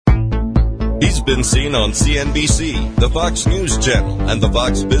He's been seen on CNBC, the Fox News Channel, and the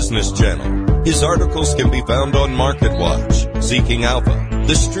Fox Business Channel. His articles can be found on MarketWatch, Seeking Alpha,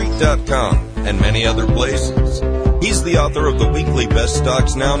 TheStreet.com, and many other places. He's the author of the weekly Best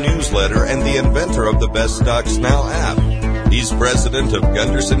Stocks Now newsletter and the inventor of the Best Stocks Now app. He's president of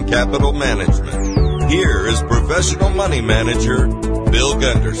Gunderson Capital Management. Here is professional money manager, Bill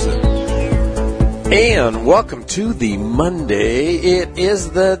Gunderson. And welcome to the Monday. It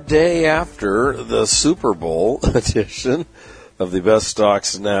is the day after the Super Bowl edition of the Best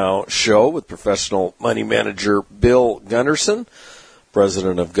Stocks Now show with professional money manager Bill Gunderson,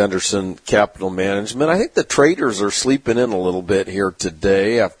 president of Gunderson Capital Management. I think the traders are sleeping in a little bit here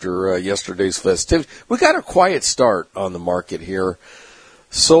today after yesterday's festivities. We got a quiet start on the market here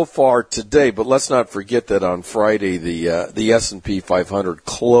so far today, but let's not forget that on Friday the S&P 500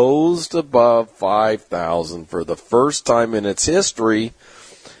 closed above 5,000 for the first time in its history,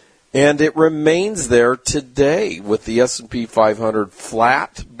 and it remains there today with the S&P 500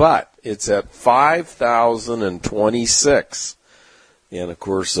 flat, but it's at 5,026. And, of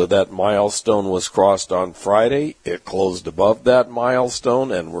course, that milestone was crossed on Friday. It closed above that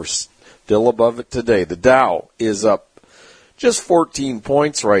milestone, and we're still above it today. The Dow is up just 14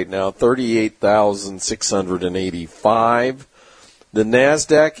 points right now, 38,685. The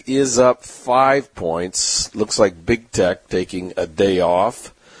NASDAQ is up 5 points. Looks like big tech taking a day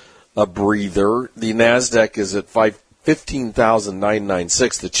off, a breather. The NASDAQ is at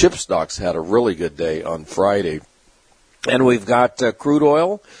 15,996. The chip stocks had a really good day on Friday. And we've got crude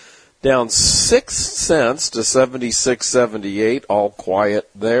oil down 6 cents to 76.78, all quiet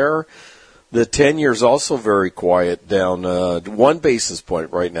there. The 10-year is also very quiet, down 1 basis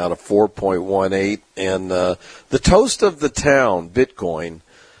point right now to 4.18. And the toast of the town, Bitcoin,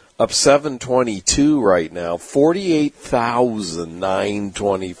 up 722 right now,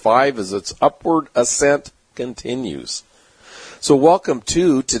 48,925 as its upward ascent continues. So welcome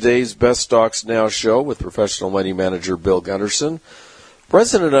to today's Best Stocks Now show with professional money manager Bill Gunderson,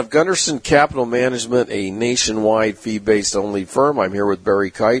 president of Gunderson Capital Management, a nationwide fee-based only firm. I'm here with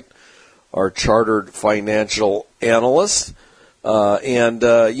Barry Kite, our chartered financial analyst.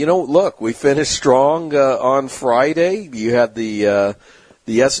 Look, we finished strong on Friday. You had the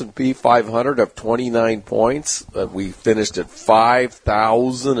S&P 500 up 29 points. We finished at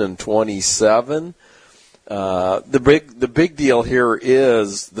 5,027. The big deal here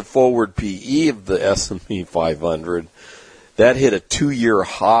is the forward PE of the S&P 500. That hit a 2-year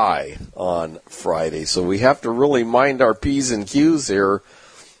high on Friday. So we have to really mind our P's and Q's here,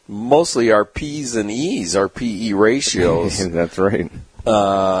 mostly our P's and E's, our PE ratios. That's right.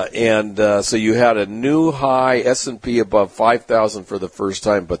 So you had a new high, S&P above 5,000 for the first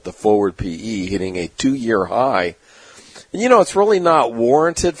time, but the forward PE hitting a 2-year high. And, it's really not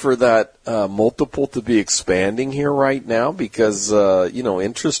warranted for that multiple to be expanding here right now because,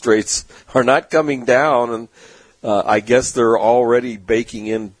 interest rates are not coming down. And I guess they're already baking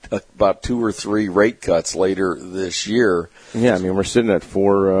in about 2 or 3 rate cuts later this year. Yeah, we're sitting at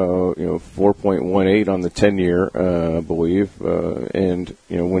 4.18 on the 10-year, I believe.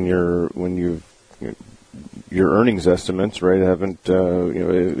 Your earnings estimates, right, haven't,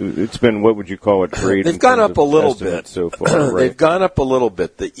 it's been, what would you call it, trade? They've gone up a little bit so far, right? They've gone up a little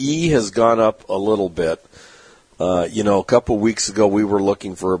bit. The E has gone up a little bit. A couple weeks ago we were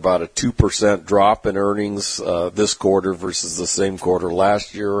looking for about a 2% drop in earnings this quarter versus the same quarter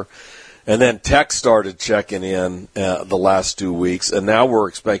last year. And then tech started checking in the last 2 weeks, and now we're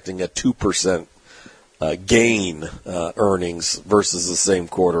expecting a 2% gain earnings versus the same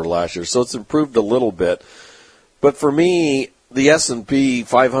quarter last year. So it's improved a little bit. But for me, the S&P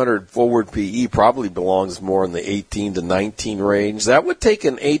 500 forward PE probably belongs more in the 18 to 19 range. That would take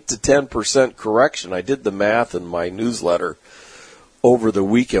an 8 to 10% correction. I did the math in my newsletter over the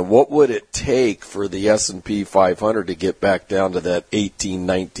weekend. What would it take for the S&P 500 to get back down to that 18,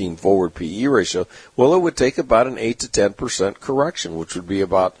 19 forward PE ratio? Well, it would take about an 8 to 10% correction, which would be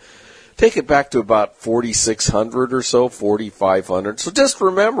take it back to about 4,600 or so, 4,500. So just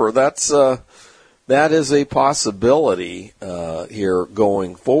remember, that is a possibility here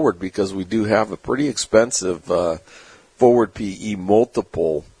going forward because we do have a pretty expensive forward PE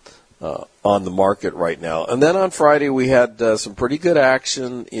multiple on the market right now. And then on Friday we had some pretty good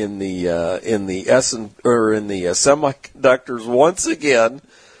action in the semiconductors once again.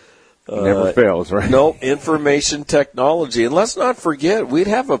 Never fails, right? No, information technology. And let's not forget, we'd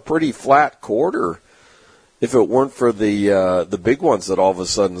have a pretty flat quarter if it weren't for the big ones that all of a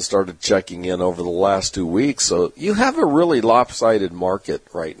sudden started checking in over the last 2 weeks. So you have a really lopsided market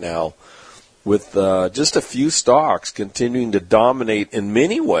right now with just a few stocks continuing to dominate in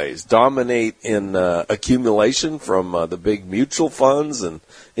many ways, dominate in accumulation from the big mutual funds and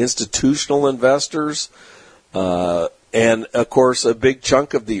institutional investors. And, of course, a big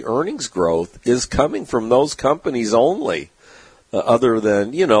chunk of the earnings growth is coming from those companies only, other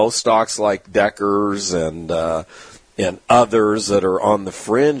than, stocks like Deckers and others that are on the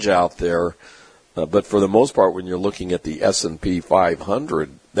fringe out there. But for the most part, when you're looking at the S&P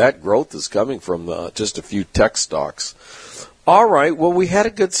 500, that growth is coming from just a few tech stocks. All right, well, we had a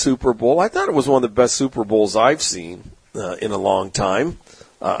good Super Bowl. I thought it was one of the best Super Bowls I've seen in a long time.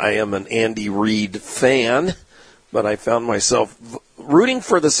 I am an Andy Reid fan, but I found myself rooting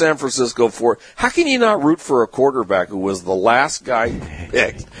for the San Francisco 49ers. How can you not root for a quarterback who was the last guy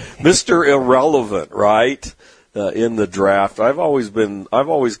picked? Mr. Irrelevant, right? In the draft. I've always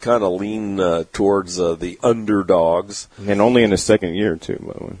kind of leaned towards the underdogs. And only in his second year, too,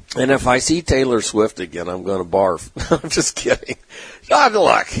 by the way. And if I see Taylor Swift again, I'm going to barf. I'm just kidding. God,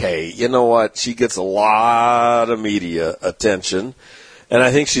 look, hey, you know what? She gets a lot of media attention. And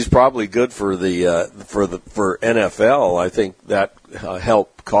I think she's probably good for for NFL. I think that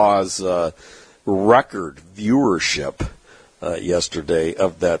helped cause record viewership yesterday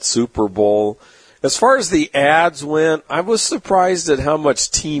of that Super Bowl. As far as the ads went, I was surprised at how much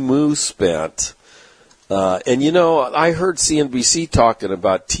Temu spent. And, I heard CNBC talking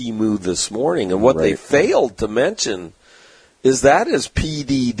about Temu this morning, and what they failed to mention is that is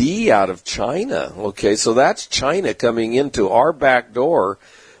PDD out of China. Okay, so that's China coming into our back door,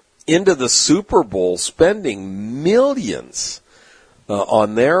 into the Super Bowl, spending millions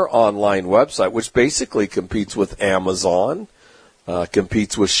on their online website, which basically competes with Amazon,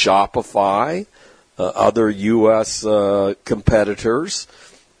 competes with Shopify, other U.S. competitors,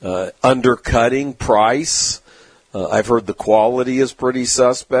 undercutting price. I've heard the quality is pretty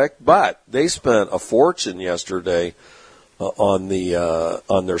suspect, but they spent a fortune yesterday on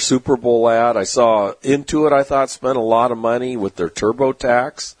their Super Bowl ad. I saw Intuit, I thought, spent a lot of money with their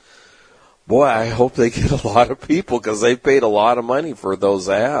TurboTax. Boy, I hope they get a lot of people because they paid a lot of money for those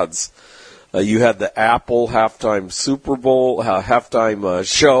ads. You had the Apple halftime Super Bowl, halftime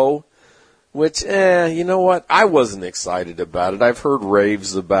show, which, you know what? I wasn't excited about it. I've heard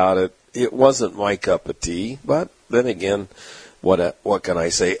raves about it. It wasn't my cup of tea, but then again, what can I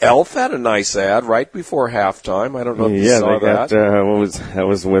say? Elf had a nice ad right before halftime. I don't know if you saw that. That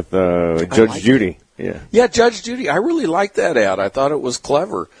was with Judge Judy. Yeah, Judge Judy. I really liked that ad. I thought it was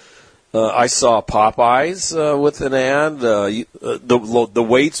clever. I saw Popeyes with an ad. The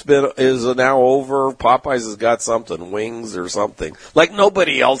wait is now over. Popeyes has got something, wings or something. Like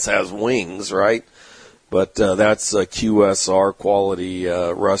nobody else has wings, right? But that's QSR quality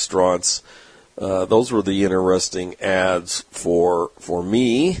restaurants. Those were the interesting ads for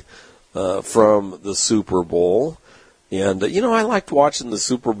me from the Super Bowl. And, I liked watching the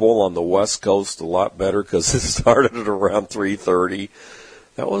Super Bowl on the West Coast a lot better because it started at around 3:30.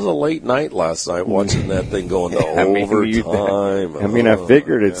 That was a late night last night watching that thing going to overtime. I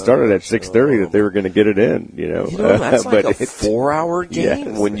figured it started at 6:30 that they were going to get it in, that's like a 4-hour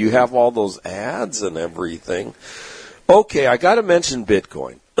game when you have all those ads and everything. Okay, I got to mention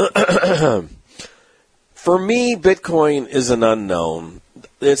Bitcoin. For me, Bitcoin is an unknown.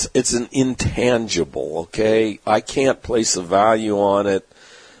 It's an intangible, okay? I can't place a value on it.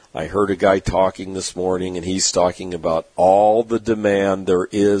 I heard a guy talking this morning, and he's talking about all the demand there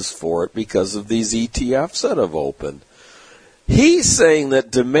is for it because of these ETFs that have opened. He's saying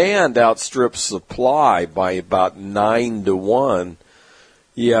that demand outstrips supply by about 9-1,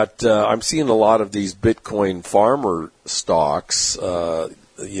 yet I'm seeing a lot of these Bitcoin farmer stocks,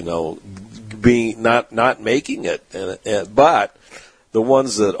 being not making it, but the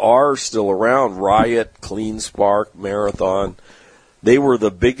ones that are still around, Riot, CleanSpark, Marathon, they were the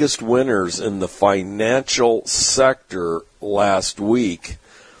biggest winners in the financial sector last week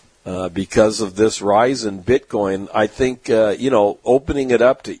because of this rise in Bitcoin. I think, opening it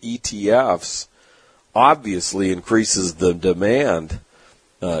up to ETFs obviously increases the demand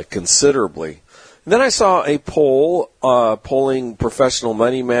considerably. And then I saw a poll polling professional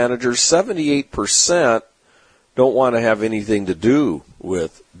money managers. 78% don't want to have anything to do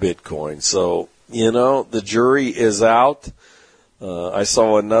with Bitcoin. So, the jury is out. I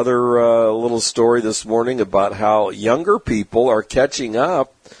saw another little story this morning about how younger people are catching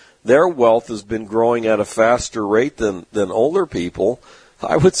up. Their wealth has been growing at a faster rate than older people.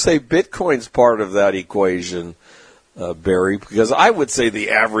 I would say Bitcoin's part of that equation, Barry, because I would say the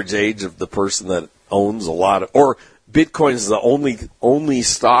average age of the person that owns or Bitcoin's the only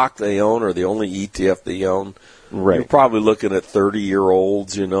stock they own or the only ETF they own. Right. You're probably looking at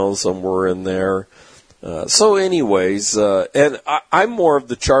 30-year-olds, somewhere in there. So anyways, and I'm more of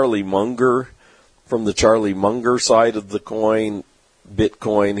the Charlie Munger, from the Charlie Munger side of the coin,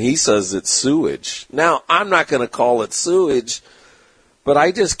 Bitcoin. He says it's sewage. Now, I'm not going to call it sewage, but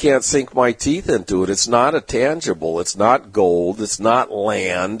I just can't sink my teeth into it. It's not a tangible. It's not gold. It's not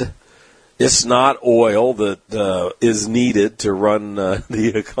land. It's not oil that is needed to run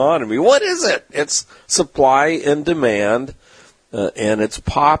the economy. What is it? It's supply and demand, and it's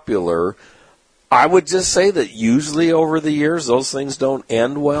popular. I would just say that usually over the years, those things don't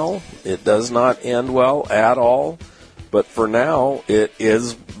end well. It does not end well at all. But for now, it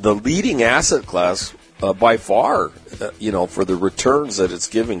is the leading asset class by far, for the returns that it's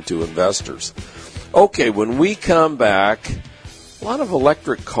giving to investors. Okay, when we come back, a lot of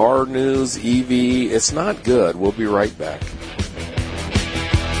electric car news, EV. It's not good. We'll be right back.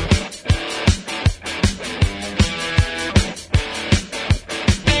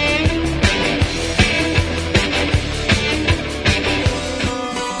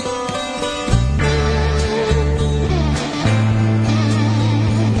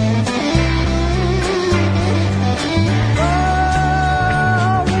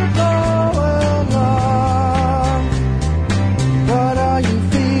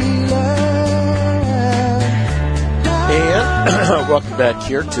 Welcome back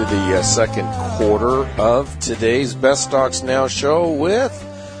here to the second quarter of today's Best Stocks Now show with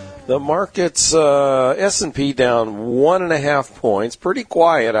the markets, S&P down 1.5 points. Pretty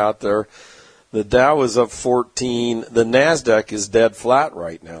quiet out there. The Dow is up 14. The NASDAQ is dead flat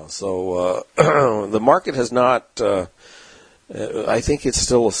right now. So the market has not, I think it's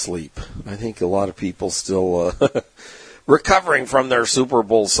still asleep. I think a lot of people still recovering from their Super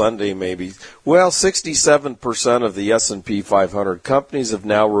Bowl Sunday, maybe. Well, 67% of the S&P 500 companies have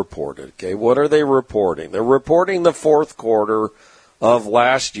now reported. Okay, what are they reporting? They're reporting the fourth quarter of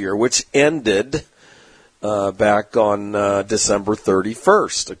last year, which ended back on December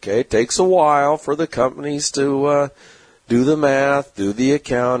 31st. Okay, it takes a while for the companies to do the math, do the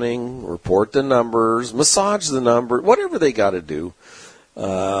accounting, report the numbers, massage the number, whatever they got to do.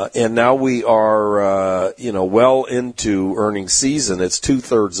 And now we are, well into earnings season. It's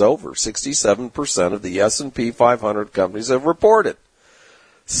 2/3 over. 67% of the S&P 500 companies have reported.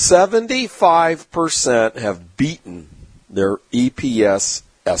 75% have beaten their EPS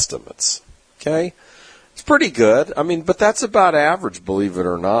estimates. Okay? It's pretty good. I mean, but that's about average, believe it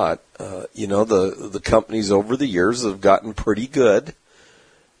or not. The companies over the years have gotten pretty good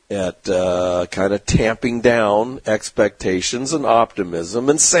at kind of tamping down expectations and optimism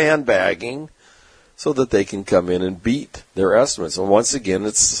and sandbagging so that they can come in and beat their estimates. And once again,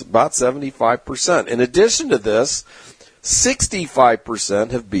 it's about 75%. In addition to this, 65%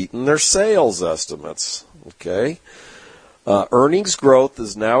 have beaten their sales estimates. Okay? Earnings growth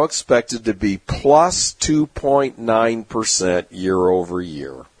is now expected to be plus 2.9% year over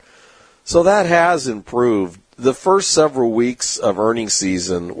year. So that has improved. The first several weeks of earnings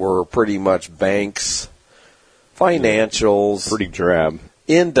season were pretty much banks, financials, pretty drab,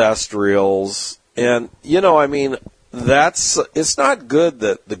 industrials, and it's not good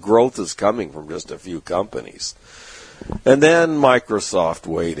that the growth is coming from just a few companies. And then Microsoft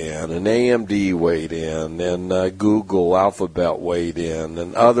weighed in, and AMD weighed in, and Google, Alphabet weighed in,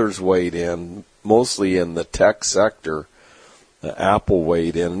 and others weighed in, mostly in the tech sector. Apple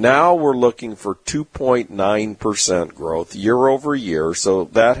weighed in. Now we're looking for 2.9% growth year over year, so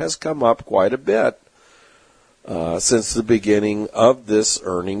that has come up quite a bit since the beginning of this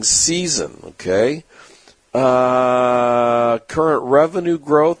earnings season. Okay, current revenue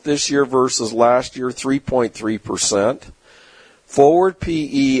growth this year versus last year, 3.3%. Forward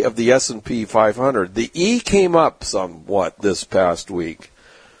PE of the S&P 500. The E came up somewhat this past week.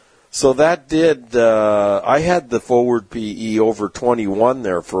 So that did, I had the forward PE over 21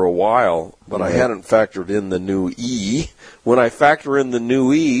 there for a while, but I hadn't factored in the new E. When I factor in the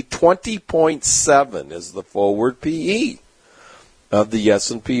new E, 20.7 is the forward PE of the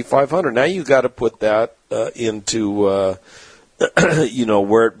S&P 500. Now you got to put that into, where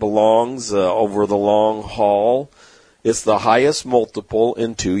it belongs over the long haul. It's the highest multiple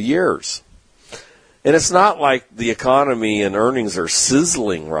in 2 years. And it's not like the economy and earnings are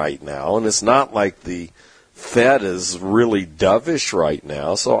sizzling right now, and it's not like the Fed is really dovish right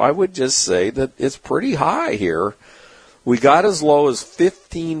now. So I would just say that it's pretty high here. We got as low as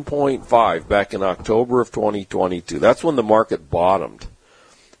 15.5 back in October of 2022. That's when the market bottomed.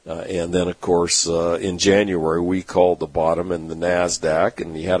 And then, of course, in January, we called the bottom in the NASDAQ,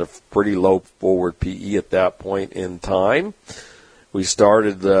 and you had a pretty low forward PE at that point in time. We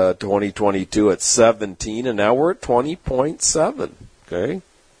started 2022 at 17, and now we're at 20.7. Okay,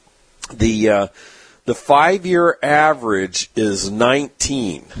 the 5-year average is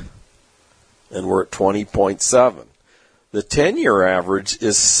 19, and we're at 20.7. The 10-year average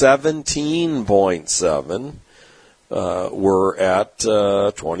is 17.7. We're at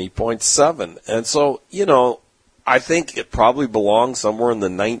 20.7. And so, I think it probably belongs somewhere in the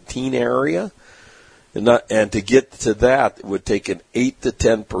 19 area. And to get to that, it would take an 8 to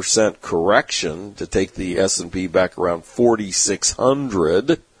 10% correction to take the S&P back around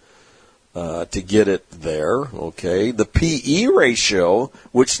 4,600 to get it there. Okay, the PE ratio,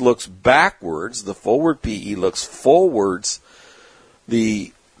 which looks backwards, the forward PE looks forwards.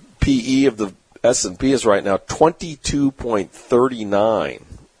 The PE of the S&P is right now 22.39,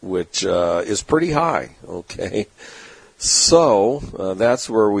 which is pretty high. Okay. So that's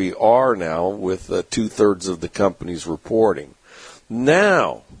where we are now with 2/3 of the companies reporting.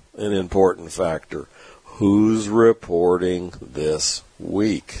 Now, an important factor, who's reporting this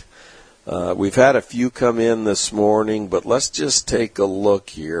week? We've had a few come in this morning, but let's just take a look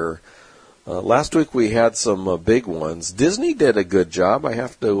here. Last week we had some big ones. Disney did a good job. I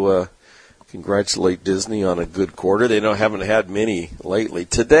have to congratulate Disney on a good quarter. They haven't had many lately.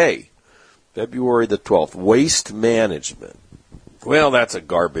 Today, February the 12th, Waste Management. Well, that's a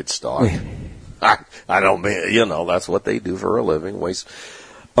garbage stock. I don't mean, that's what they do for a living. Waste.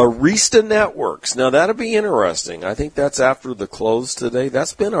 Arista Networks. Now, that'll be interesting. I think that's after the close today.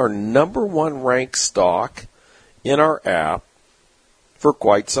 That's been our number one ranked stock in our app for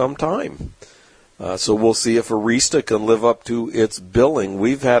quite some time. So we'll see if Arista can live up to its billing.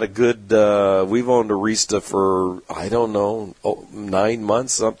 We've had a good, we've owned Arista for, 9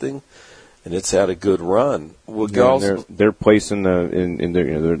 months, something. And it's had a good run. They're placing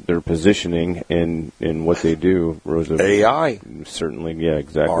in their positioning in what they do. AI, certainly, yeah,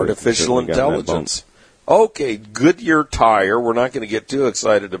 exactly. Artificial intelligence. Okay, Goodyear Tire. We're not going to get too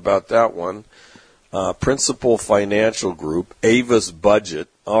excited about that one. Principal Financial Group, Avis Budget.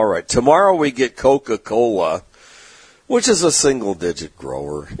 All right, tomorrow we get Coca-Cola, which is a single-digit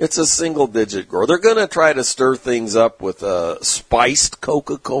grower. It's a single-digit grower. They're going to try to stir things up with spiced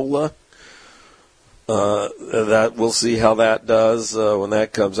Coca-Cola. That we'll see how that does when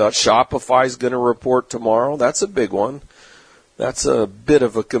that comes out. Shopify's going to report tomorrow. That's a big one. That's a bit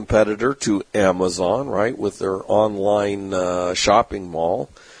of a competitor to Amazon, right, with their online shopping mall.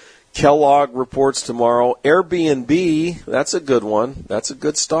 Kellogg reports tomorrow. Airbnb, that's a good one. That's a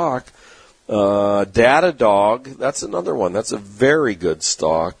good stock. Datadog, that's another one. That's a very good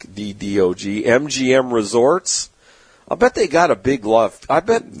stock. DDOG. MGM Resorts. I bet they got a big love. I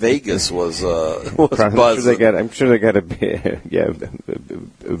bet Vegas was buzzing. I'm sure they got a big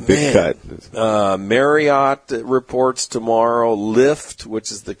cut. Marriott reports tomorrow. Lyft,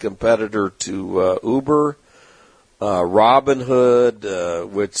 which is the competitor to Uber.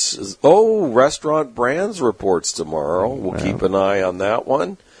 Robinhood, which is Restaurant Brands reports tomorrow. We'll keep an eye on that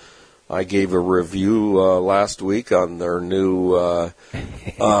one. I gave a review last week on their new,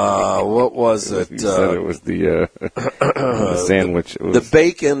 what was it? You said it was the sandwich. The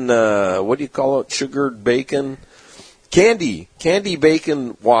bacon, what do you call it? Sugared bacon? Candy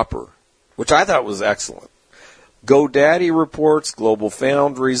bacon Whopper, which I thought was excellent. GoDaddy reports, Global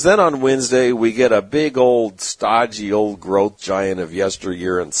Foundries. Then on Wednesday, we get a big old, stodgy old growth giant of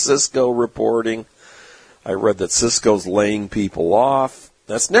yesteryear and Cisco reporting. I read that Cisco's laying people off.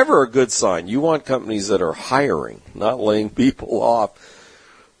 That's never a good sign. You want companies that are hiring, not laying people off.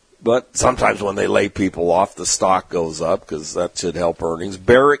 But sometimes when they lay people off, the stock goes up because that should help earnings.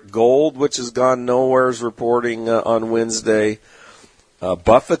 Barrick Gold, which has gone nowhere, is reporting on Wednesday.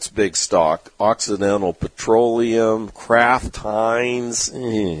 Buffett's big stock, Occidental Petroleum, Kraft Heinz,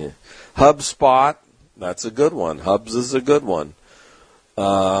 HubSpot, that's a good one. Hubs is a good one.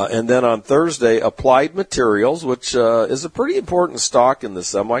 And then on Thursday, Applied Materials, which is a pretty important stock in the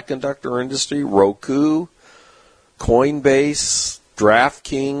semiconductor industry. Roku, Coinbase,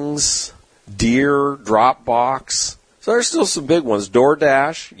 DraftKings, Deere, Dropbox. So there's still some big ones.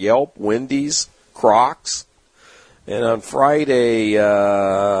 DoorDash, Yelp, Wendy's, Crocs. And on Friday,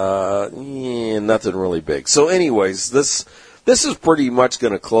 nothing really big. So anyways, this is pretty much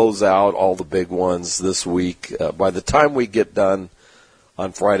going to close out all the big ones this week. By the time we get done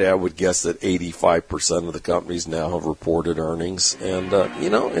on Friday, I would guess that 85% of the companies now have reported earnings. And,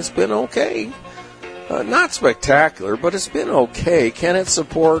 it's been okay. Not spectacular, but it's been okay. Can it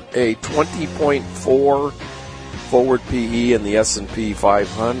support a 20.4 forward PE in the S&P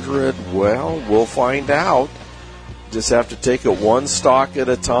 500? Well, we'll find out. Just have to take it one stock at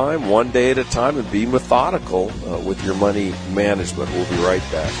a time, one day at a time, and be methodical with your money management. We'll be right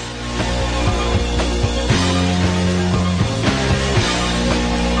back.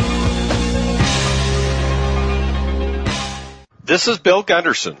 This is Bill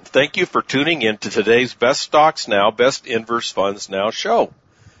Gunderson. Thank you for tuning in to today's Best Stocks Now, Best Inverse Funds Now show.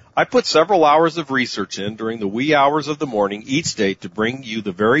 I put several hours of research in during the wee hours of the morning each day to bring you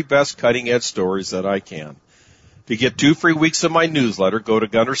the very best cutting-edge stories that I can. To get 2 free weeks of my newsletter, go to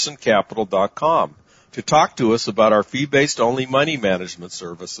GundersonCapital.com. To talk to us about our fee-based only money management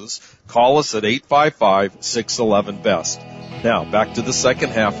services, call us at 855-611-BEST. Now, back to the second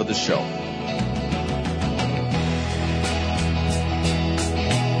half of the show.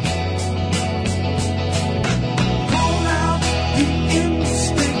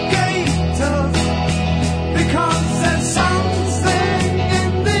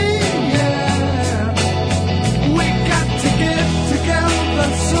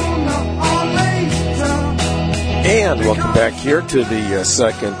 And welcome back here to the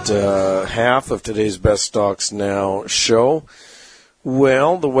second half of today's Best Stocks Now show.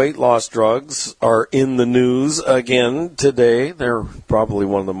 Well, the weight loss drugs are in the news again today. They're probably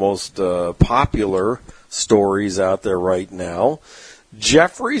one of the most popular stories out there right now.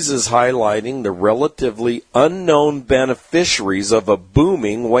 Jefferies is highlighting the relatively unknown beneficiaries of a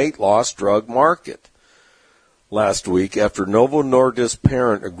booming weight loss drug market. Last week, after Novo Nordisk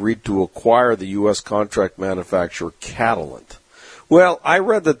parent agreed to acquire the U.S. contract manufacturer Catalent. Well, I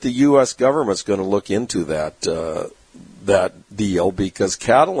read that the U.S. government's going to look into that deal because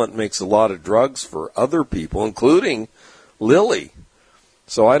Catalent makes a lot of drugs for other people, including Lilly.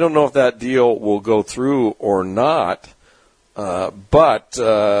 So I don't know if that deal will go through or not. But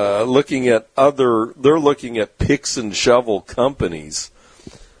looking at they're looking at picks and shovel companies.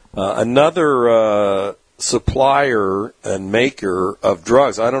 Another supplier and maker of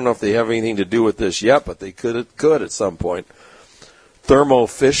drugs. I don't know if they have anything to do with this yet, but they could at some point. Thermo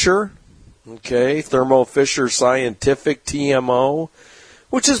Fisher, Thermo Fisher Scientific, TMO,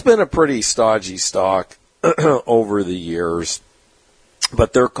 which has been a pretty stodgy stock over the years,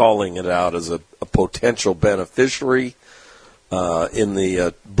 but they're calling it out as a potential beneficiary in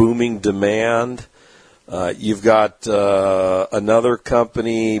the booming demand. You've got another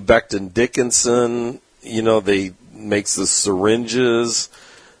company, Becton Dickinson. They makes the syringes.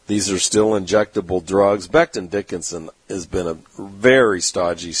 These are still injectable drugs. Becton Dickinson has been a very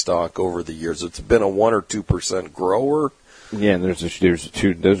stodgy stock over the years. It's been a 1 or 2% grower. Yeah, and there's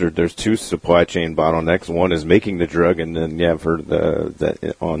two supply chain bottlenecks. One is making the drug, and then I've heard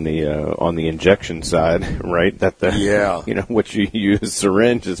that on the injection side, right? What you use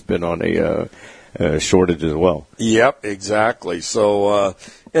syringe has been on a shortage as well. Yep, exactly. So,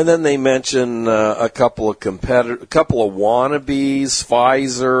 and then they mention a couple of wannabes.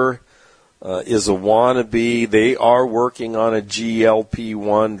 Pfizer is a wannabe. They are working on a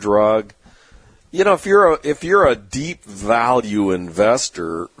GLP-1 drug. If you're a deep value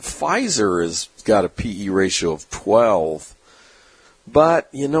investor, Pfizer has got a PE ratio of 12. But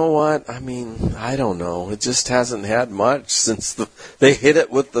you know what? I mean, I don't know. It just hasn't had much since they hit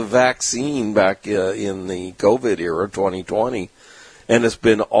it with the vaccine back in the COVID era, 2020. And it's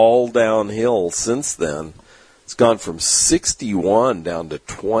been all downhill since then. It's gone from 61 down to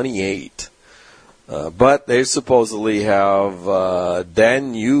 28. But they supposedly have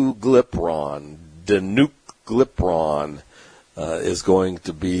danuglipron is going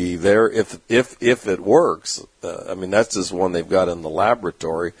to be there if it works. That's just one they've got in the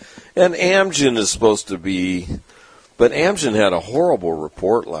laboratory. And Amgen is supposed to be, but Amgen had a horrible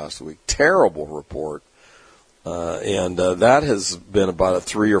report last week, terrible report. And that has been about a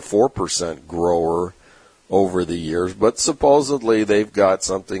 3 or 4% grower over the years. But supposedly they've got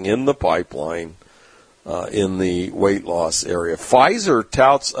something in the pipeline in the weight loss area. Pfizer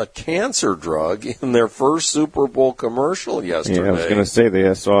touts a cancer drug in their first Super Bowl commercial yesterday. Yeah, I was going to say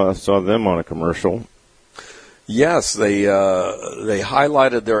I saw them on a commercial. Yes, they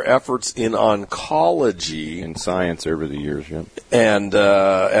highlighted their efforts in oncology and science over the years. Yeah, and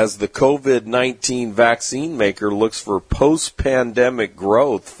as the COVID-19 vaccine maker looks for post-pandemic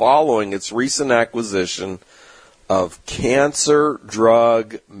growth following its recent acquisition of cancer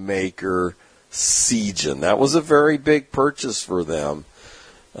drug maker Seagen. That was a very big purchase for them.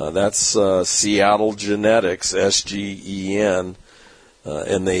 That's Seattle Genetics, SGEN.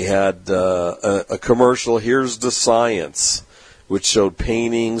 And they had a commercial, Here's the Science, which showed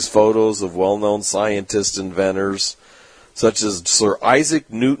paintings, photos of well-known scientists, inventors, such as Sir Isaac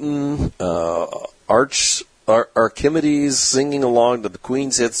Newton, Archimedes singing along to the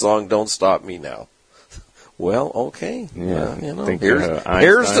Queen's hit song, Don't Stop Me Now. Well, okay. Yeah. You know, think, here's the science. If I'm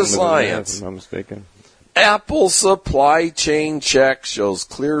not mistaken. Here's the science. If I'm not mistaken. Apple supply chain check shows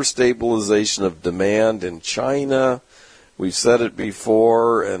clear stabilization of demand in China. We've said it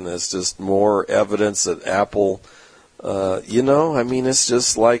before, and it's just more evidence that Apple, it's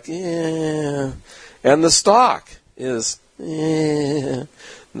just like, And the stock is,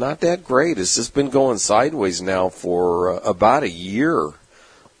 not that great. It's just been going sideways now for about a year.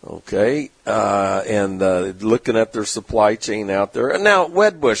 Okay, looking at their supply chain out there. And now,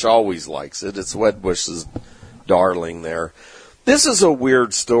 Wedbush always likes it. It's Wedbush's darling there. This is a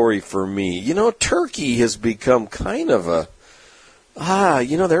weird story for me. You know, Turkey has become kind of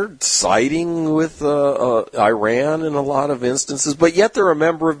they're siding with Iran in a lot of instances, but yet they're a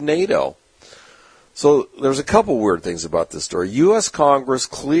member of NATO. So there's a couple weird things about this story. U.S. Congress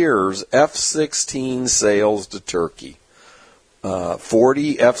clears F-16 sales to Turkey.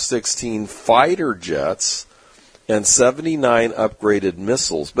 40 F-16 fighter jets and 79 upgraded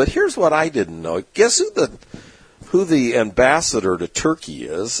missiles. But here's what I didn't know. Guess who the ambassador to Turkey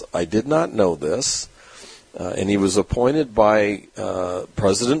is? I did not know this. And he was appointed by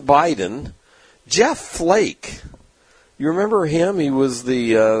President Biden. Jeff Flake. You remember him? He was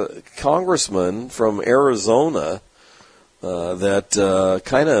the congressman from Arizona that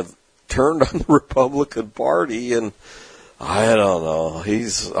kind of turned on the Republican Party, and I don't know.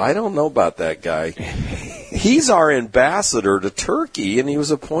 I don't know about that guy. He's our ambassador to Turkey, and he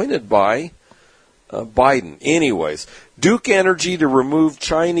was appointed by Biden. Anyways, Duke Energy to remove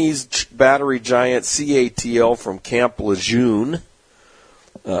Chinese battery giant CATL from Camp Lejeune.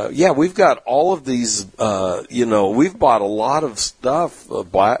 We've got all of these, we've bought a lot of stuff,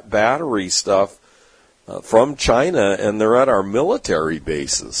 battery stuff, from China, and they're at our military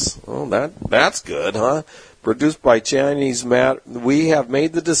bases. Oh, that's good, huh? Produced by Chinese we have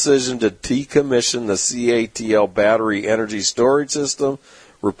made the decision to decommission the CATL battery energy storage system,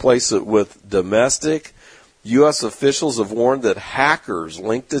 replace it with domestic. U.S. officials have warned that hackers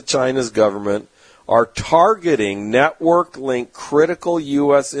linked to China's government are targeting network-linked critical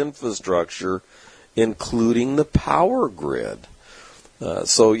U.S. infrastructure, including the power grid.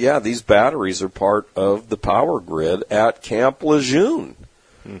 These batteries are part of the power grid at Camp Lejeune.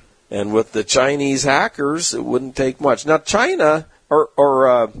 And with the Chinese hackers, it wouldn't take much. Now, China,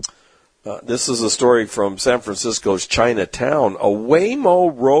 this is a story from San Francisco's Chinatown. A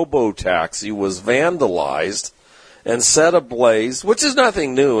Waymo robo-taxi was vandalized and set ablaze, which is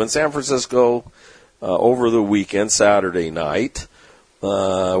nothing new in San Francisco over the weekend, Saturday night.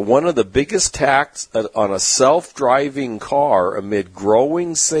 One of the biggest attacks on a self-driving car amid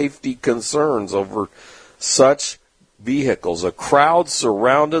growing safety concerns over such vehicles. A crowd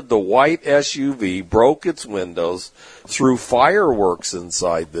surrounded the white SUV, broke its windows, threw fireworks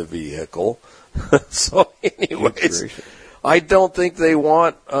inside the vehicle. So anyways, I don't think they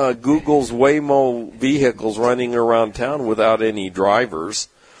want Google's Waymo vehicles running around town without any drivers.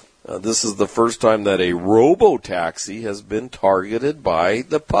 This is the first time that a robo-taxi has been targeted by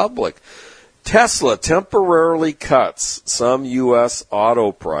the public. Tesla temporarily cuts some U.S.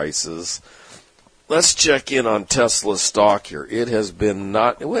 auto prices. Let's check in on Tesla stock here. It has been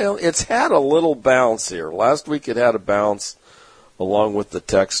it's had a little bounce here. Last week it had a bounce along with the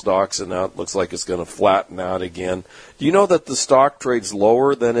tech stocks, and now it looks like it's going to flatten out again. Do you know that the stock trades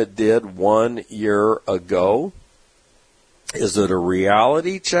lower than it did 1 year ago? Is it a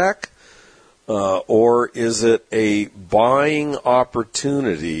reality check, or is it a buying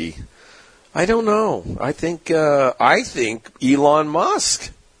opportunity? I don't know. I think Elon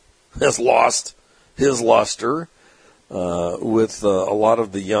Musk has lost his luster with a lot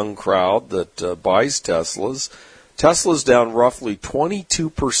of the young crowd that buys Teslas. Tesla's down roughly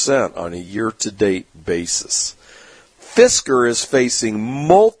 22% on a year-to-date basis. Fisker is facing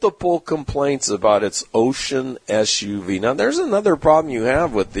multiple complaints about its Ocean SUV. Now, there's another problem you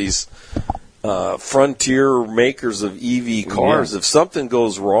have with these frontier makers of EV cars. Yeah. If something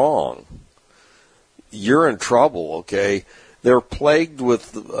goes wrong, you're in trouble, okay? They're plagued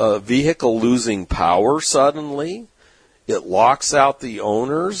with vehicle losing power suddenly. It locks out the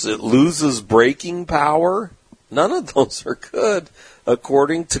owners. It loses braking power. None of those are good,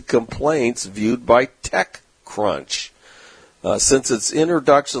 according to complaints viewed by TechCrunch. Since its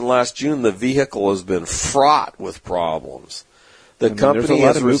introduction last June, the vehicle has been fraught with problems. There's a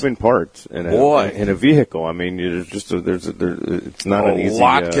lot of moving parts in a vehicle. I mean, it's not an easy. A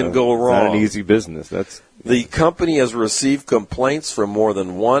lot can go wrong. Not an easy business. The company has received complaints from more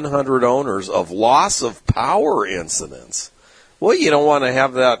than 100 owners of loss of power incidents. Well, you don't want to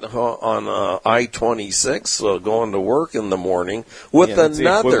have that on I-26 going to work in the morning with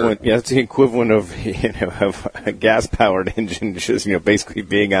another. It's the equivalent of of a gas-powered engine just basically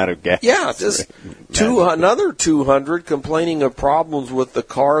being out of gas. Yeah, just another 200 complaining of problems with the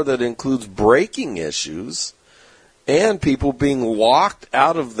car that includes braking issues, and people being locked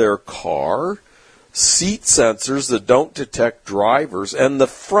out of their car, seat sensors that don't detect drivers, and the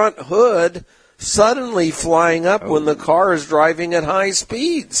front hood suddenly flying up when the car is driving at high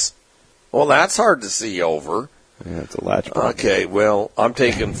speeds. Well, that's hard to see over. Yeah, it's a latch problem. Okay, well, I'm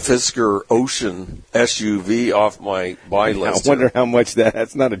taking Fisker Ocean SUV off my buy list. I wonder how much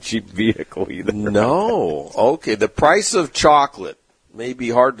that's not a cheap vehicle either. No. Okay, the price of chocolate may be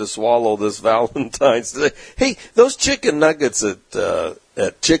hard to swallow this Valentine's Day. Hey, those chicken nuggets at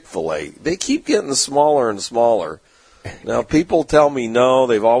Chick-fil-A, they keep getting smaller and smaller. Now, people tell me, no,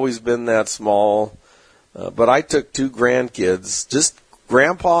 they've always been that small. But I took two grandkids, just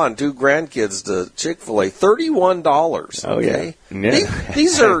Grandpa and two grandkids, to Chick-fil-A, $31. Okay, yeah.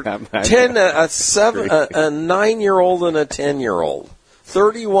 These are a 9-year-old and a 10-year-old.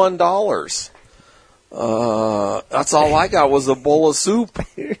 $31. That's all I got was a bowl of soup.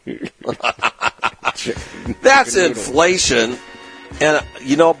 That's inflation. And,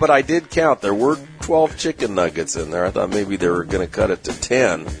 but I did count. There were 12 chicken nuggets in there. I thought maybe they were going to cut it to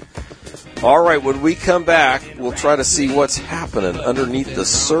 10. All right, when we come back, we'll try to see what's happening underneath the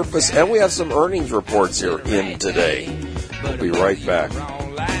surface. And we have some earnings reports here in today. We'll be right back.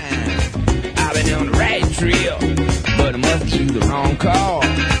 I've been on the right trail, but I must choose the wrong call.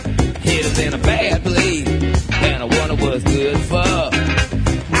 Headed in a bad place, and I wonder what's good for.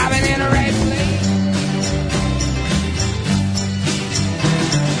 I've been in the right place.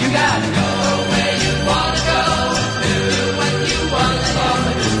 You gotta go where you wanna go, do what you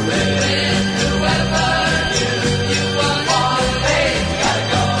wanna do, do whatever you wanna be. You gotta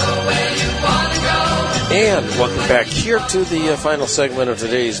go where you wanna go. And welcome back here to the final segment of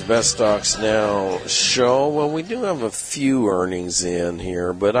today's Best Stocks Now show. Well, we do have a few earnings in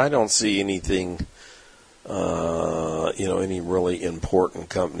here, but I don't see anything, any really important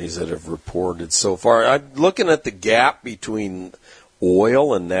companies that have reported so far. I'm looking at the gap between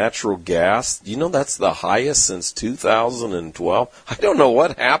oil and natural gas. That's the highest since 2012. I don't know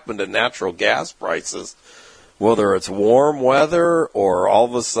what happened to natural gas prices. Whether it's warm weather or all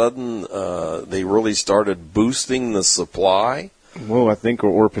of a sudden they really started boosting the supply. Well, I think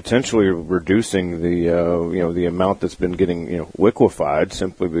we're potentially reducing the amount that's been getting liquefied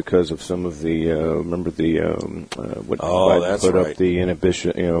simply because of some of the that's put right. up the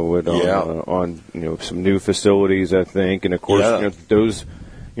inhibition on some new facilities, I think, and of course those.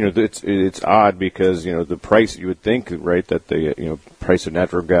 It's odd because the price, you would think, right, that the price of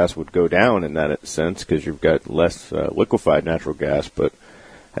natural gas would go down in that sense because you've got less liquefied natural gas, but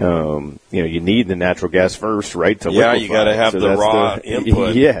you need the natural gas first, right, to liquefy. You got to have the raw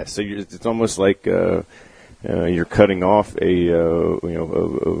input. Yeah, so it's almost like you're cutting off a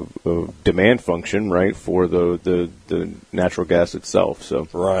demand function, right, for the natural gas itself. So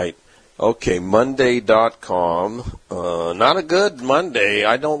right. Okay, Monday.com. Not a good Monday.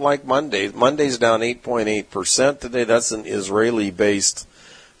 I don't like Mondays. Monday's down 8.8% today. That's an Israeli-based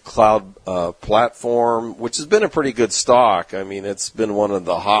cloud platform, which has been a pretty good stock. I mean, it's been one of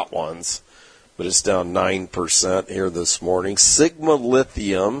the hot ones, but it's down 9% here this morning. Sigma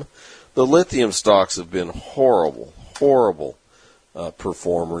Lithium. The lithium stocks have been horrible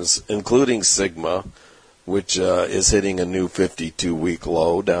performers, including Sigma, which is hitting a new 52-week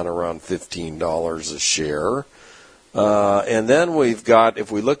low, down around $15 a share. And then we've got,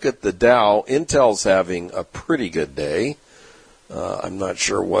 if we look at the Dow, Intel's having a pretty good day. I'm not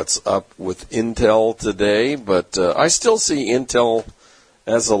sure what's up with Intel today, but I still see Intel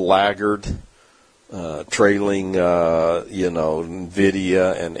as a laggard, trailing, NVIDIA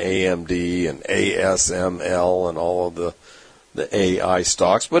and AMD and ASML and all of the AI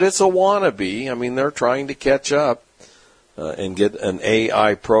stocks, but it's a wannabe. I mean, they're trying to catch up and get an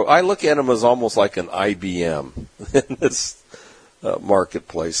AI pro. I look at them as almost like an IBM in this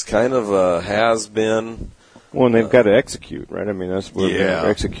marketplace, kind of has been. Well, and they've got to execute, right? I mean, that's where their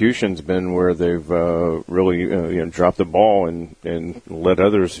execution's been, where they've really dropped the ball and let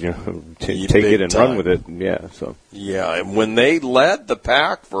others take it and run with it. And when they led the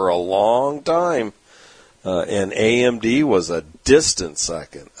pack for a long time. And AMD was a distant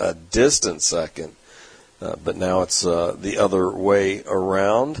second. But now it's the other way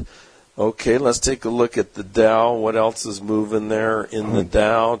around. Okay, let's take a look at the Dow. What else is moving there in the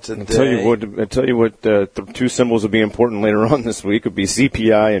Dow today? I'll tell you what. The two symbols will be important later on this week. Would be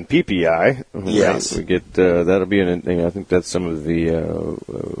CPI and PPI. Yes, right? We get that'll be I think that's some of the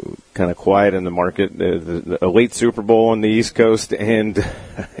kind of quiet in the market. A late Super Bowl on the East Coast and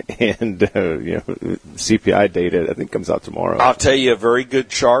CPI data I think comes out tomorrow. I'll tell you a very good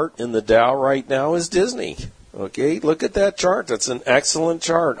chart in the Dow right now is Disney. Okay, look at that chart. That's an excellent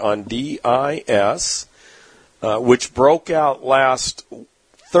chart on DIS, which broke out last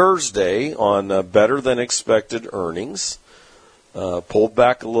Thursday on better than expected earnings. Pulled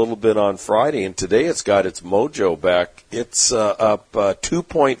back a little bit on Friday, and today it's got its mojo back. It's up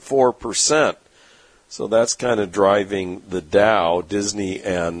 2.4%. So that's kind of driving the Dow, Disney,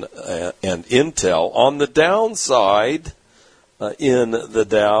 and Intel. On the downside, in the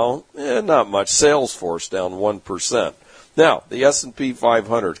Dow, not much. Salesforce down 1%. Now, the S&P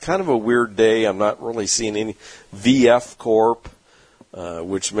 500, kind of a weird day. I'm not really seeing any. VF Corp,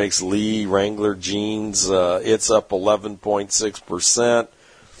 which makes Lee Wrangler jeans, it's up 11.6%.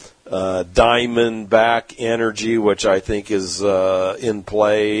 Diamondback Energy, which I think is in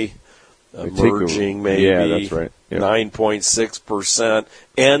play, emerging maybe. Yeah, that's right. Yep. 9.6%.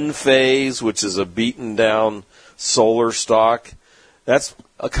 Enphase, which is a beaten down solar stock. That's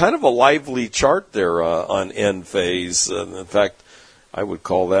a kind of a lively chart there on Enphase. In fact, I would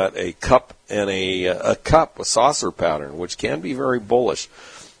call that a cup and a saucer pattern, which can be very bullish.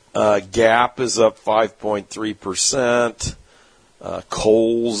 Gap is up 5.3%.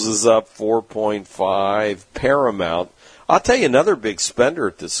 Kohl's is up 4.5%. Paramount. I'll tell you another big spender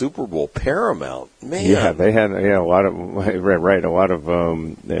at the Super Bowl, Paramount. Man, yeah, they had a lot of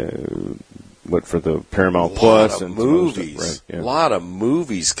what for the Paramount Plus and movies. Right, yeah. A lot of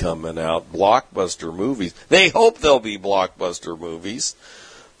movies coming out, blockbuster movies. They hope they'll be blockbuster movies.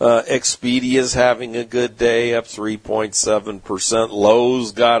 Expedia's having a good day, up 3.7%.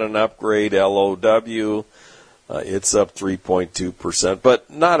 Lowe's got an upgrade, LOW. It's up 3.2%, but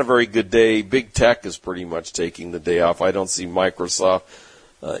not a very good day. Big tech is pretty much taking the day off. I don't see Microsoft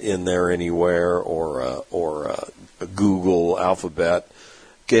in there anywhere, or Google, Alphabet.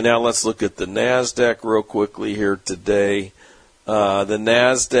 Okay, now let's look at the NASDAQ real quickly here today. The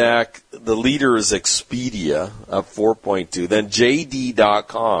NASDAQ, the leader is Expedia, up 4.2. Then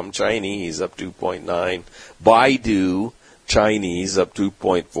JD.com, Chinese, up 2.9. Baidu, Chinese, up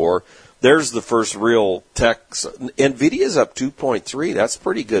 2.4. There's the first real tech. NVIDIA's up 2.3. That's a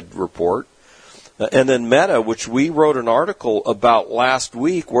pretty good report. And then Meta, which we wrote an article about last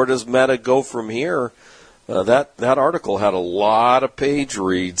week. Where does Meta go from here? That article had a lot of page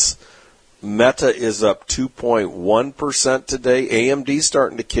reads. Meta is up 2.1% today. AMD's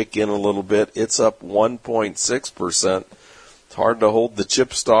starting to kick in a little bit. It's up 1.6%. It's hard to hold the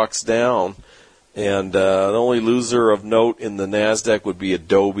chip stocks down. And the only loser of note in the NASDAQ would be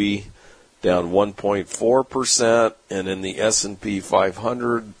Adobe, down 1.4%. And in the S&P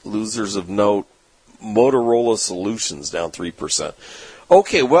 500, losers of note, Motorola Solutions, down 3%.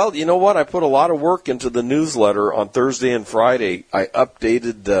 Okay, well, you know what? I put a lot of work into the newsletter on Thursday and Friday. I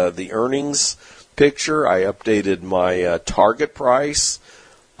updated the earnings picture. I updated my target price.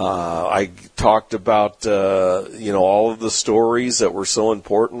 I talked about, all of the stories that were so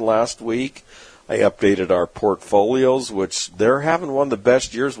important last week. I updated our portfolios, which they're having one of the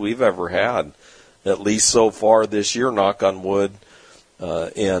best years we've ever had, at least so far this year, knock on wood.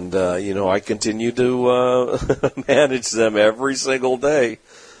 I continue to manage them every single day.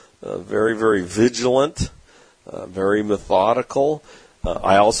 Very, very vigilant, very methodical.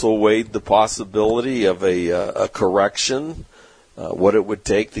 I also weighed the possibility of a correction, what it would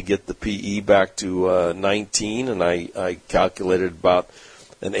take to get the PE back to 19, and I calculated about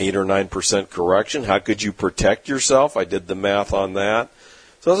an 8 or 9% correction. How could you protect yourself? I did the math on that.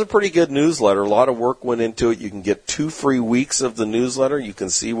 So it was a pretty good newsletter. A lot of work went into it. You can get 2 free weeks of the newsletter. You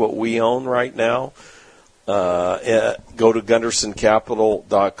can see what we own right now. Go to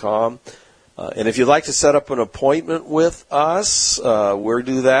GundersonCapital.com. And if you'd like to set up an appointment with us, we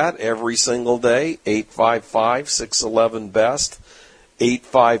do that every single day, 855-611-BEST.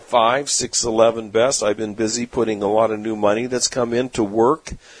 855-611-BEST. I've been busy putting a lot of new money that's come in to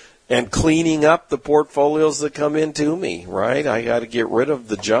work and cleaning up the portfolios that come into me, right? I got to get rid of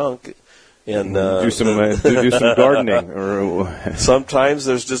the junk and do some gardening. Sometimes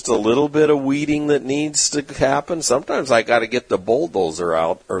there's just a little bit of weeding that needs to happen. Sometimes I got to get the bulldozer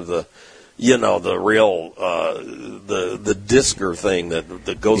out, or the real the discer thing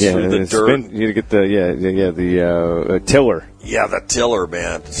that goes through the dirt. You get the tiller. Yeah, the tiller,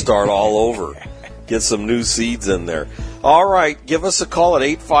 man. Start all over. Get some new seeds in there. All right, give us a call at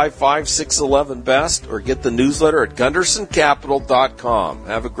 855-611-BEST or get the newsletter at GundersonCapital.com.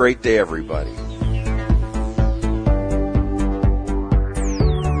 Have a great day, everybody.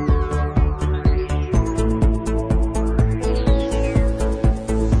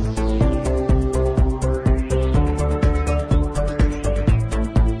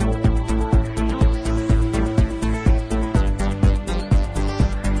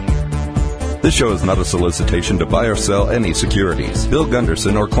 This show is not a solicitation to buy or sell any securities. Bill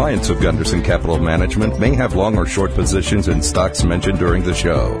Gunderson or clients of Gunderson Capital Management may have long or short positions in stocks mentioned during the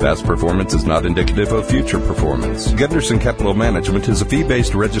show. Past performance is not indicative of future performance. Gunderson Capital Management is a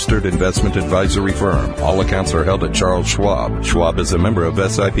fee-based registered investment advisory firm. All accounts are held at Charles Schwab. Schwab is a member of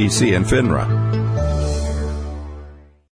SIPC and FINRA.